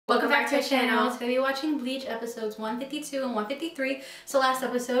to our channel. Today we're watching Bleach episodes 152 and 153. So last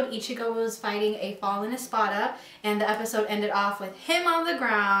episode, Ichigo was fighting a fallen Espada, and the episode ended off with him on the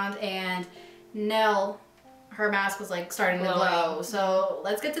ground and Nell, her mask was like starting to glow. So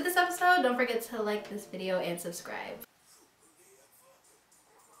let's get to this episode. Don't forget to like this video and subscribe.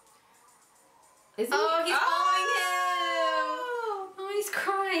 Is he? Oh, he's following him! Oh, he's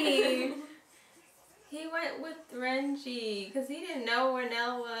crying. He went with Renji because he didn't know where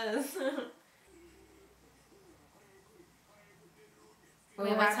Nell was. What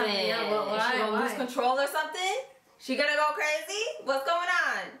happened? Yeah, Is she gonna lose control or something? She gonna go crazy? What's going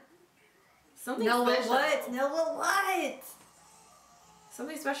on? Something special. What? Nell, what?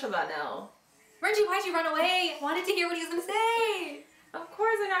 Something special about Nell. Renji, why'd you run away? I wanted to hear what he was gonna say. Of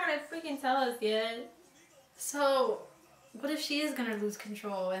course they're not gonna freaking tell us yet. So, what if she is gonna lose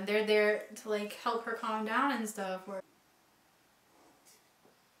control and they're there to like help her calm down and stuff? Or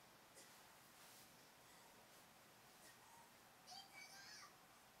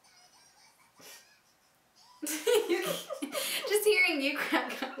just hearing you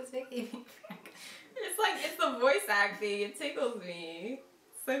crack up is making me crack. It's the voice acting. It tickles me.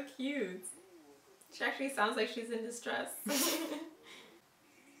 So cute. She actually sounds like she's in distress.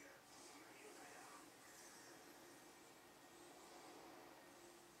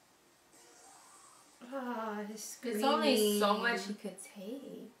 Oh, there's only so much you could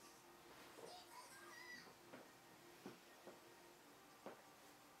take.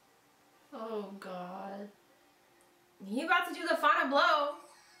 Oh God. He about to do the final blow.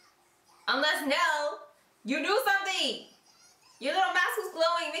 Unless Nell, you do something. Your little mask was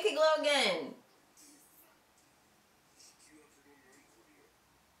glowing. Make it glow again.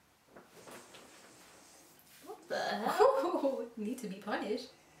 What the hell? Oh, need to be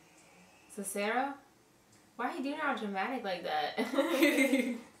punished. So Sarah? Why are you doing all dramatic like that?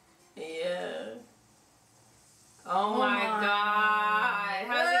 Yeah. Oh my God.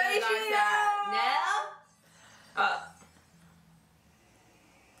 How's he gonna knock that? Nell?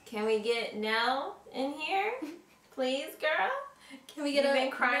 Can we get Nell in here? Please, girl? Can we get You've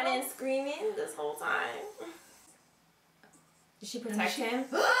been crying and screaming this whole time. Did she protect him?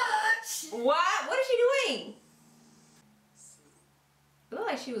 What? What is she doing? It looked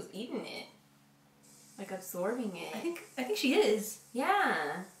like she was eating it. Like absorbing it. I think she is.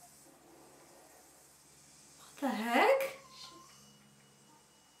 Yeah. What the heck?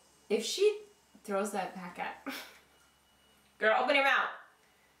 If she throws that back at... Girl, open your mouth.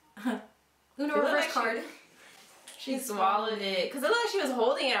 Uno reverse card. She swallowed it. Because it looked like she was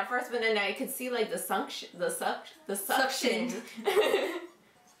holding it at first, but then I could see like the suction. Let it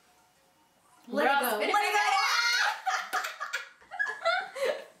go. Let it go.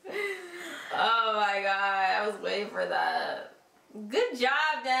 Oh my God, I was waiting for that. Good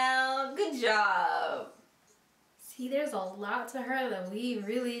job, Nell. Good job. See, there's a lot to her that we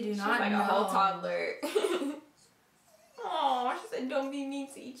really do not know. She's like a whole toddler. Oh, she said, don't be mean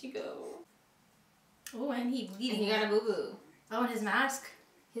to Ichigo. Oh, and he bleeding. And he got a boo-boo. Oh, and his mask.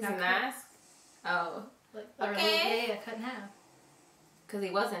 His mask? Oh. Like, okay. Yeah, cut in half. Because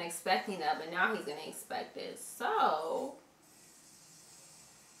he wasn't expecting that, but now he's going to expect it. So...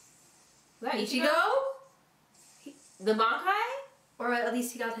 Is that Ichigo? The Bankai? Or at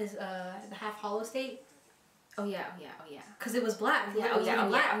least he got his the half hollow state. Oh yeah. Because it was black. Yeah, Oh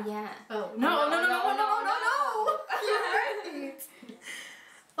yeah. Oh no. You're right.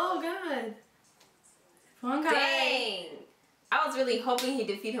 Oh God. Bankai. Dang. I was really hoping he'd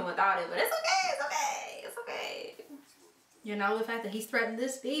defeat him without it, but it's okay. You know the fact that he's threatened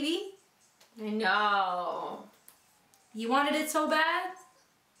this baby. I know. You wanted it so bad.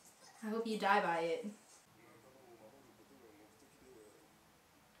 I hope you die by it.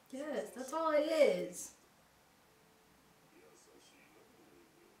 Yes, that's all it is.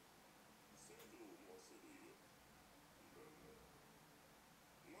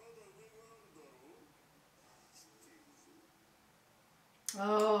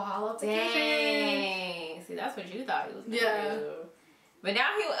 Oh, hollowification. Dang. See, that's what you thought he was gonna do. But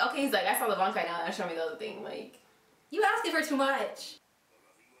now he's like, I saw the Bankai now, show me the other thing. Like, you asking for too much.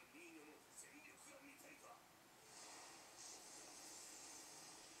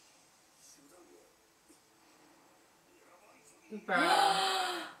 Bro.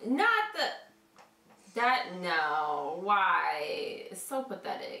 Not no. Why? It's so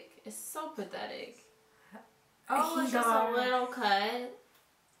pathetic. Oh, it's just a little cut.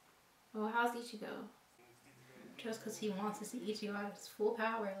 Well, how's Ichigo? Just because he wants to see Ichigo at his full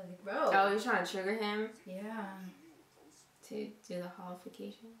power, like, bro. Oh, he's trying to trigger him? Yeah. To do the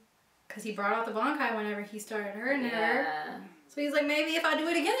holification? Because he brought out the Bankai whenever he started hurting her. So he's like, maybe if I do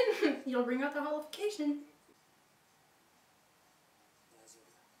it again, you'll bring out the holification.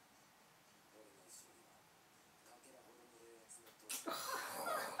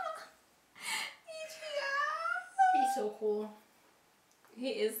 He's so cool. He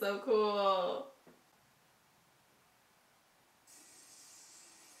is so cool.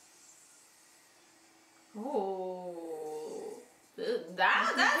 Oh, that's a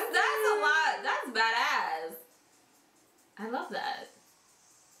lot. That's badass. I love that.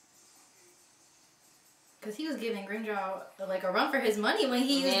 Because he was giving Grimjaw like a run for his money when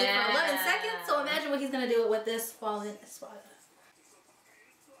he used it for 11 seconds. So imagine what he's going to do with this fallen espada.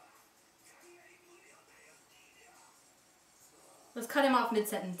 Let's cut him off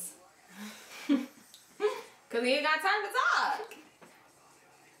mid-sentence. Because he ain't got time to talk.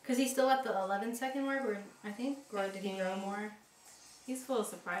 Because he's still at the 11-second mark, or I think? Or did he grow more? He's full of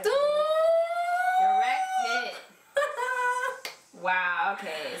surprises. Direct hit. Wow,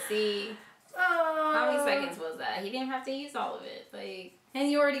 okay. See, how many seconds was that? He didn't have to use all of it. Like,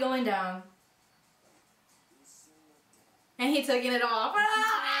 and you're already going down. And he took it off.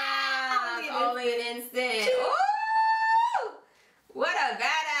 Only an instant. Ooh! What a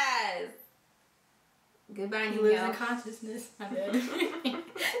badass. Goodbye, Nino. He lives in consciousness. I'm dead.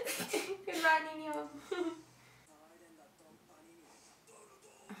 Goodbye, Nino.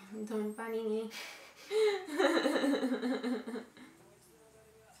 Don Panini.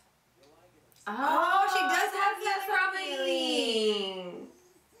 Oh, she does have that feeling.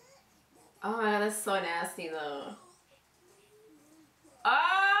 Oh my god, that's so nasty though.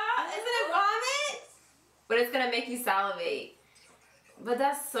 Oh, isn't it vomit? But it's gonna make you salivate. But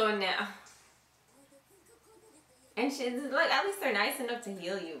that's so nasty. And she, like, at least they're nice enough to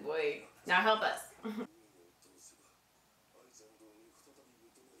heal you, boy. Now help us.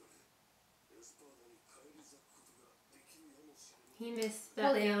 He missed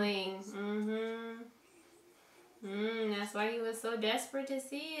that feeling. That's why he was so desperate to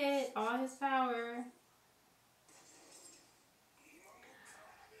see it. All his power.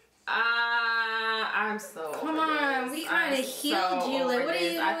 I'm so Come on, we kind of healed you. Like, what are you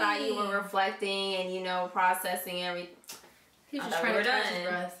doing? I thought you were reflecting and, you know, processing everything. He was just trying to catch his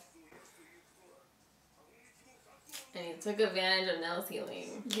breath. And he took advantage of Nell's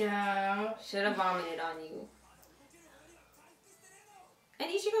healing. Yeah. Should have vomited on you. And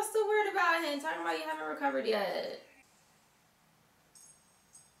Ichigo's still worried about him, talking about you haven't recovered yet.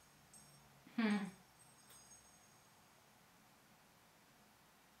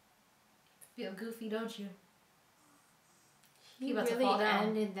 Feel goofy, don't you? He about really to fall down.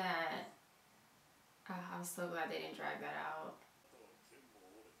 ended that. Oh, I'm so glad they didn't drag that out.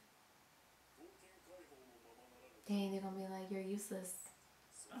 Dang, they're gonna be like, you're useless.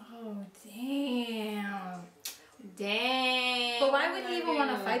 Oh, damn. Dang. But why would he even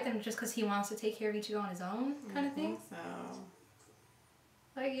want to fight them just because he wants to take care of Ichigo on his own kind of thing? So.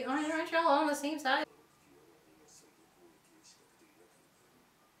 Like, aren't y'all all on the same side?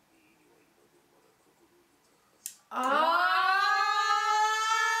 Oh!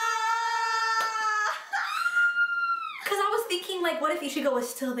 Because I was thinking, like, what if Ichigo was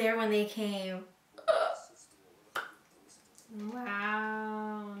still there when they came?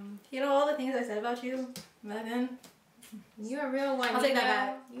 Wow. You know all the things I said about you back then? You're a real one. I'll take that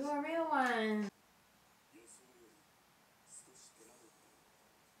back. You're a real one.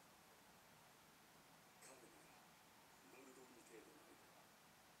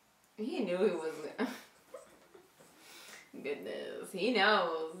 He knew he wasn't. Goodness, he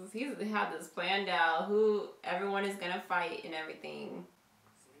knows. He's had this planned out. Who everyone is gonna fight and everything.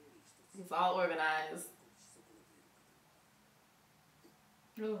 It's all organized.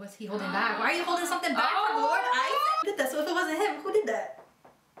 Oh, what's he holding back? Why are you holding something back from Lord Ice? Who did that? So if it wasn't him, who did that?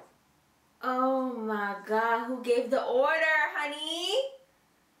 Oh my god, who gave the order, honey?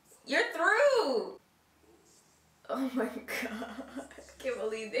 You're through! Oh my god. I can't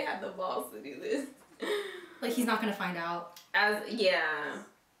believe they had the balls to do this. Like, he's not gonna find out. Yeah.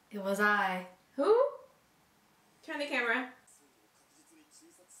 It was I. Who? Turn the camera.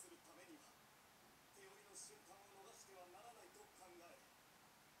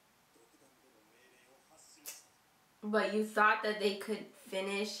 But you thought that they could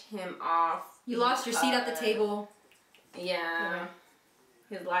finish him off. You lost your seat at the table. Yeah.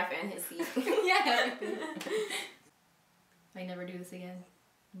 His life and his seat. Yeah, everything. I never do this again.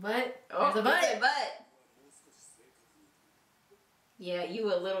 But, oh, there's a but. But. Yeah,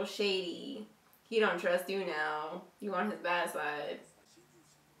 you a little shady. He don't trust you now. You on his bad side.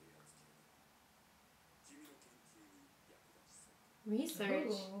 Research.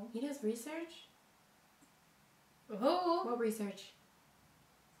 Ooh. He does research? Oh. What research?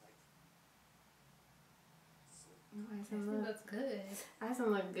 I think that's good. Eyes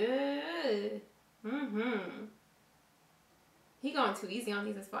look good. Mm-hmm. He going too easy on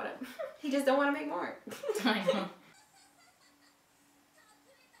these Espada. He just don't want to make more. I know.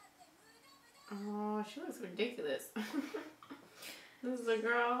 Oh, she looks ridiculous. This is a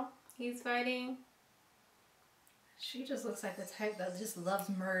girl he's fighting. She just looks like the type that just loves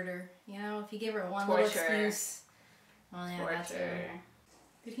murder. You know, if you give her one Torture. little excuse. Oh yeah, Torture. that's her.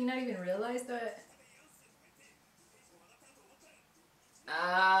 Did he not even realize that?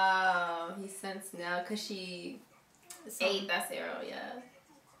 Oh, he sensed now because she ate that arrow, yeah.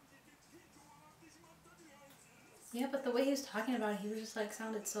 Yeah, but the way he was talking about it, he was just like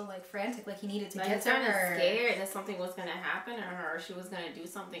sounded so like frantic, like he needed to Like, get he to sounded her. scared that something was gonna happen to her, or she was gonna do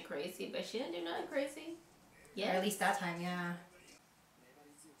something crazy, but she didn't do nothing crazy. Yeah, or at least that time, yeah.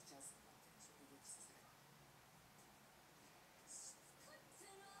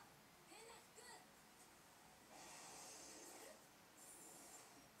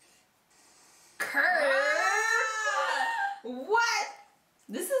 What?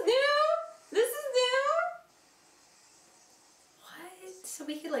 This is new? This is new? What? So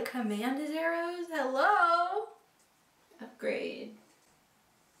we could like command his arrows? Hello? Upgrade.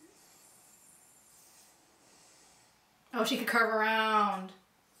 Oh, she could curve around.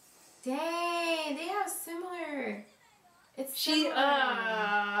 Dang, they have similar. It's She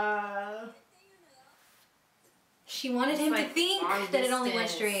wanted him to think that it only went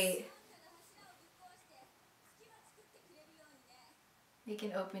straight. Make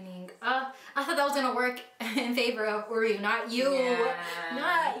an opening. I thought that was gonna work in favor of Uryu, not you. Yeah.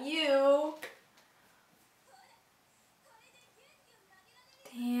 Not you.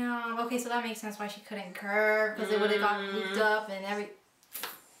 Damn. Okay, so that makes sense why she couldn't curve, because it would have got looped up and every.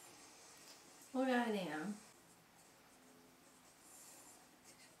 Oh goddamn.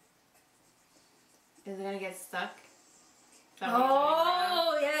 Is it gonna get stuck?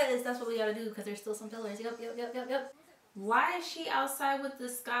 Oh yes, that's what we gotta do because there's still some pillars. Yep. Why is she outside with the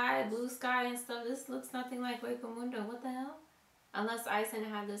sky, blue sky and stuff? This looks nothing like Hueco. What the hell? Unless Aizen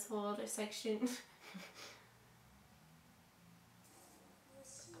had this whole other section.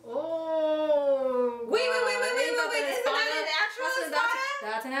 Oh. Wait. Isn't that an actual Espada?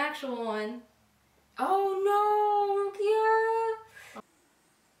 That's an actual one. Oh no, Rukia.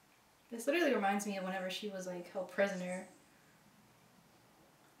 This literally reminds me of whenever she was like held prisoner.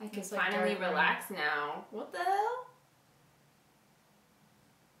 I can It's, like, finally dark relax now. What the hell?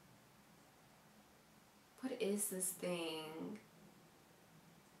 What is this thing?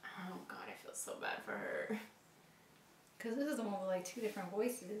 Oh god, I feel so bad for her. Because this is the one with like 2 different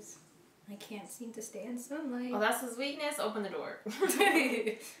voices. I can't seem to stay in sunlight. Oh, that's his weakness? Open the door.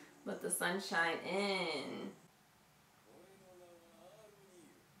 Let the sunshine in.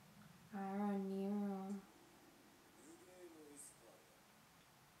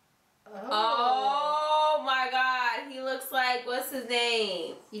 Oh my god, he looks like, what's his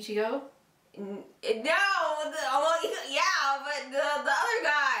name? Ichigo? No, yeah, but the other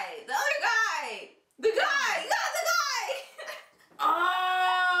guy. The guy! Oh!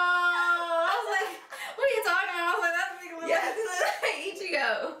 I was like, what are you talking about? I was like, that's big. Yes, Ichigo.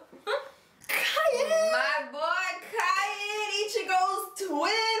 My boy Kain, Ichigo's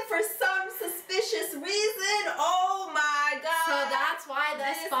twin for some suspicious reason. Oh my god. So that's why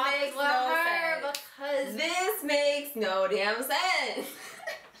the spot is with her, because this makes no damn sense.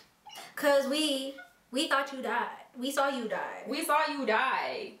 Because we thought you died. We saw you die. We saw you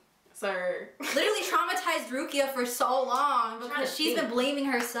die, sir. Literally traumatized Rukia for so long because she's been blaming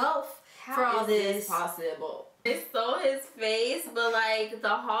herself for all this. How is this possible? They stole his face, but like the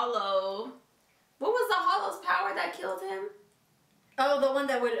hollow. What was the hollow's power that killed him? Oh, the one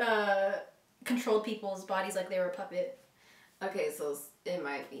that would control people's bodies like they were a puppet. Okay, so it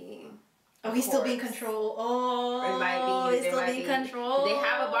might be. Oh, he's still being controlled. Oh, it might be. He's still being controlled. Do they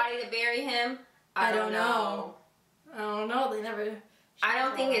have a body to bury him? I don't know. I don't know. They never. I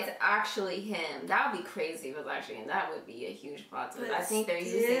don't think it's actually him. That would be crazy if it was actually him. That would be a huge plot twist. I think they're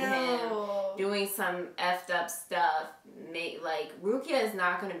using him doing some effed up stuff. Like, Rukia is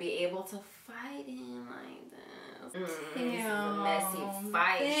not going to be able to fight him like this. This is a messy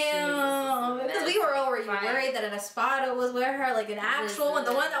fight. Because we were already worried that an Espada was with her, like an actual one,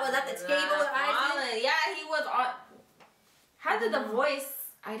 the one that was at the table with Aizen. Yeah, he was on. How did the voice?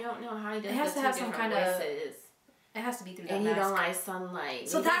 I don't know how he does. It has to have some kind of. Voices. It has to be through that and mask. he don't like sunlight.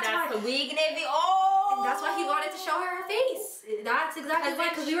 So that's why the weakness. Oh, that's why he wanted to show her face. That's exactly why.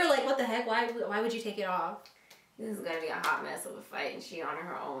 Because we were like, what the heck? Why would you take it off? This is gonna be a hot mess of a fight, and she on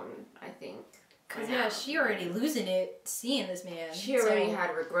her own, I think. Cause yeah, she already losing it seeing this man. She already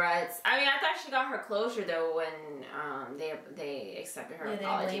had regrets. I mean, I thought she got her closure though when they accepted her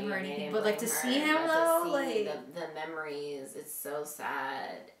apology. They didn't blame her or anything, but like to see him though, like the memories, it's so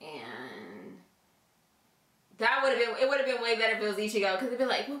sad. And that would have been way better if it was Ichigo, because it'd be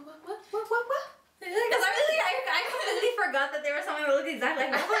like what. Because I completely forgot that there was someone who looked exactly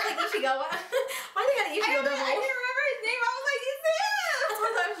like Ichigo. Why they got an Ichigo double? I didn't remember his name. I was like, it's him.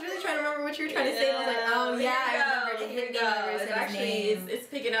 I was really trying to remember what you were trying to say. And I was like, oh yeah, I remember it. Here we go. Actually, it's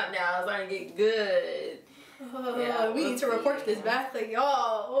picking up now. It's starting to get good. Oh, yeah, we need to report this back. Like,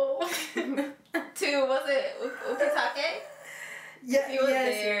 oh. Was it Ukitake? Yeah, he was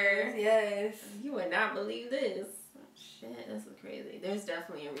there. Yes. You would not believe this. Shit, this is crazy. There's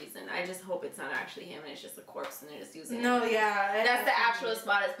definitely a reason. I just hope it's not actually him and it's just a corpse and they're just using it. No, yeah. That's the actual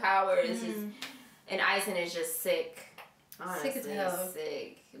Spada's power. And Aizen is just sick. Honestly, sick as hell.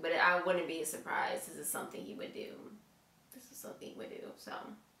 Sick. But I wouldn't be surprised. This is something he would do. So,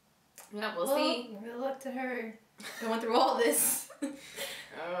 yeah, we'll see. Good luck to her. I went through all this.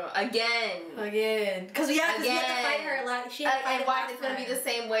 Again. Because you have to fight her. Like, she had to fight and watch, it's going to be the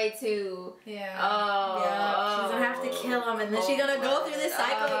same way too. Yeah. Yeah. She's going to have to kill him. And then she's going to go through this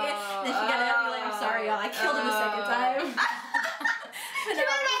cycle again. And then she's going to be like, I'm sorry, y'all. I killed him a second time. She better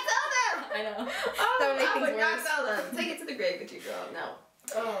not tell them. I know. I would not tell them. Take it to the grave with you, girl. No.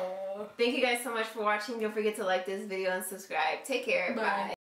 Oh. Thank you guys so much for watching. Don't forget to like this video and subscribe. Take care. Bye.